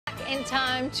in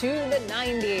time to the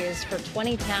 90s for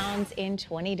 20 towns in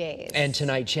 20 days. And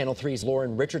tonight, Channel 3's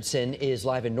Lauren Richardson is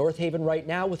live in North Haven right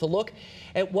now with a look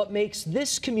at what makes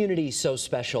this community so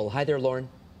special. Hi there, Lauren.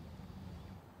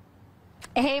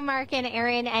 Hey, Mark and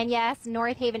Aaron, and yes,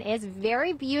 North Haven is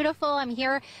very beautiful. I'm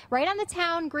here right on the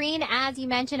town green, as you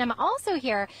mentioned. I'm also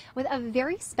here with a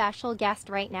very special guest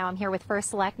right now. I'm here with First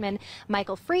Selectman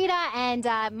Michael Frieda, and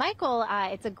Michael,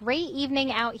 it's a great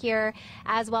evening out here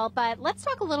as well, but let's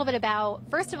talk a little bit about,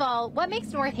 first of all, what makes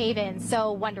North Haven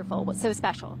so wonderful, what's so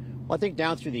special? Well, I think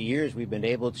down through the years we've been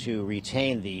able to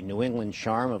retain the New England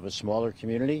charm of a smaller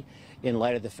community in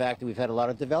light of the fact that we've had a lot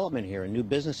of development here and new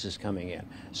businesses coming in.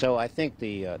 So I think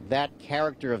that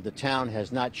character of the town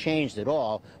has not changed at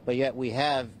all, but yet we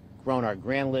have grown our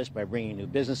grand list by bringing new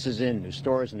businesses in, new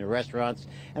stores and new restaurants,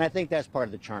 and I think that's part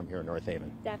of the charm here in North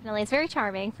Haven. Definitely. It's very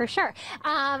charming, for sure.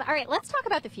 All right, let's talk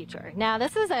about the future. Now,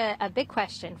 this is a big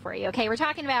question for you. Okay, we're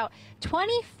talking about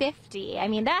 2050. I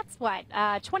mean, that's what,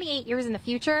 28 years in the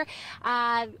future.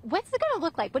 What's it going to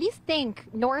look like? What do you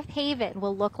think North Haven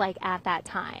will look like at that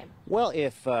time? Well,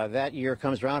 if that year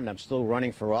comes around and I'm still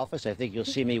running for office, I think you'll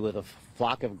see me with a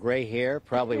flock of gray hair,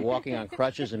 probably walking on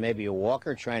crutches and maybe a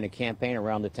walker trying to campaign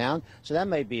around the town. So that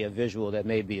may be a visual that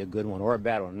may be a good one or a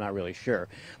bad one, I'm not really sure.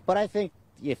 But I think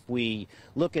if we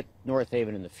look at North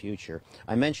Haven in the future,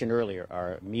 I mentioned earlier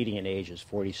our median age is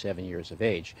 47 years of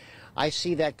age. I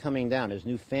see that coming down as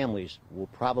new families will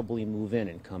probably move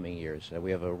in coming years.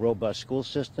 We have a robust school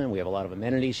system, we have a lot of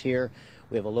amenities here,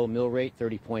 we have a low mill rate,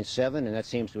 30.7, and that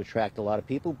seems to attract a lot of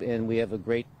people, and we have a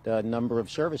great number of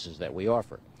services that we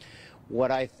offer. What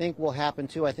I think will happen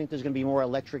too, I think there's going to be more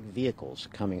electric vehicles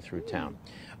coming through town.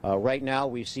 Right now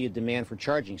we see a demand for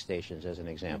charging stations as an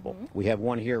example. We have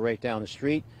one here right down the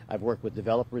street. I've worked with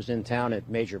developers in town at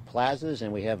major plazas,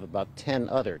 and we have about 10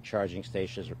 other charging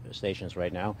stations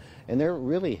right now, and they're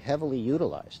really heavily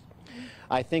utilized.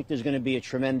 I think there's going to be a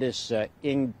tremendous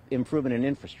improvement in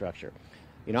infrastructure.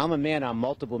 You know, I'm a man on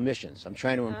multiple missions. I'm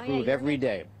trying to improve every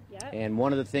day. Yep. And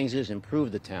one of the things is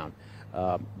improve the town.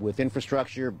 With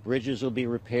infrastructure, bridges will be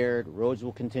repaired, roads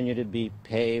will continue to be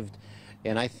paved,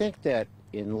 and I think that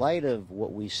in light of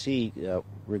what we see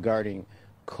regarding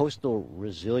coastal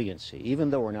resiliency, even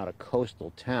though we're not a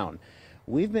coastal town,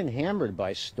 we've been hammered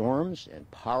by storms and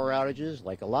power outages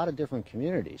like a lot of different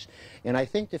communities. And I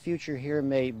think the future here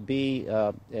may be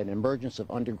an emergence of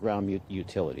underground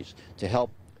utilities to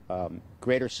help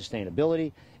greater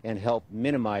sustainability and help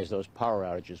minimize those power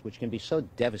outages, which can be so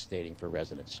devastating for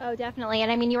residents. Oh, definitely.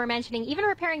 And I mean, you were mentioning even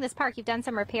repairing this park. You've done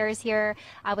some repairs here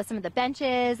with some of the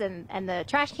benches and the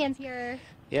trash cans here.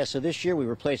 Yeah, so this year we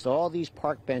replaced all these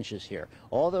park benches here.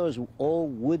 All those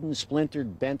old wooden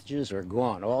splintered benches are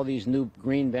gone. All these new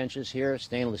green benches here,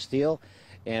 stainless steel.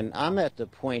 And I'm at the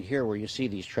point here where you see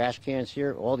these trash cans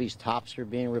here, all these tops are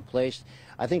being replaced.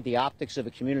 I think the optics of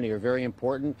a community are very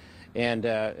important, and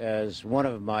as one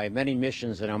of my many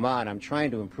missions that I'm on, I'm trying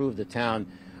to improve the town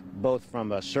both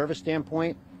from a service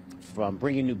standpoint, from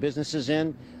bringing new businesses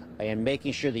in, and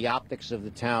making sure the optics of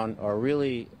the town are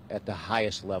really at the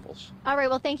highest levels. All right,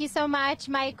 well, thank you so much,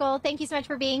 Michael. Thank you so much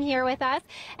for being here with us.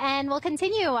 And we'll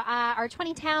continue our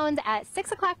 20 towns at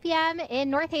 6 o'clock p.m.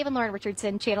 in North Haven. Lauren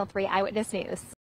Richardson, Channel 3 Eyewitness News.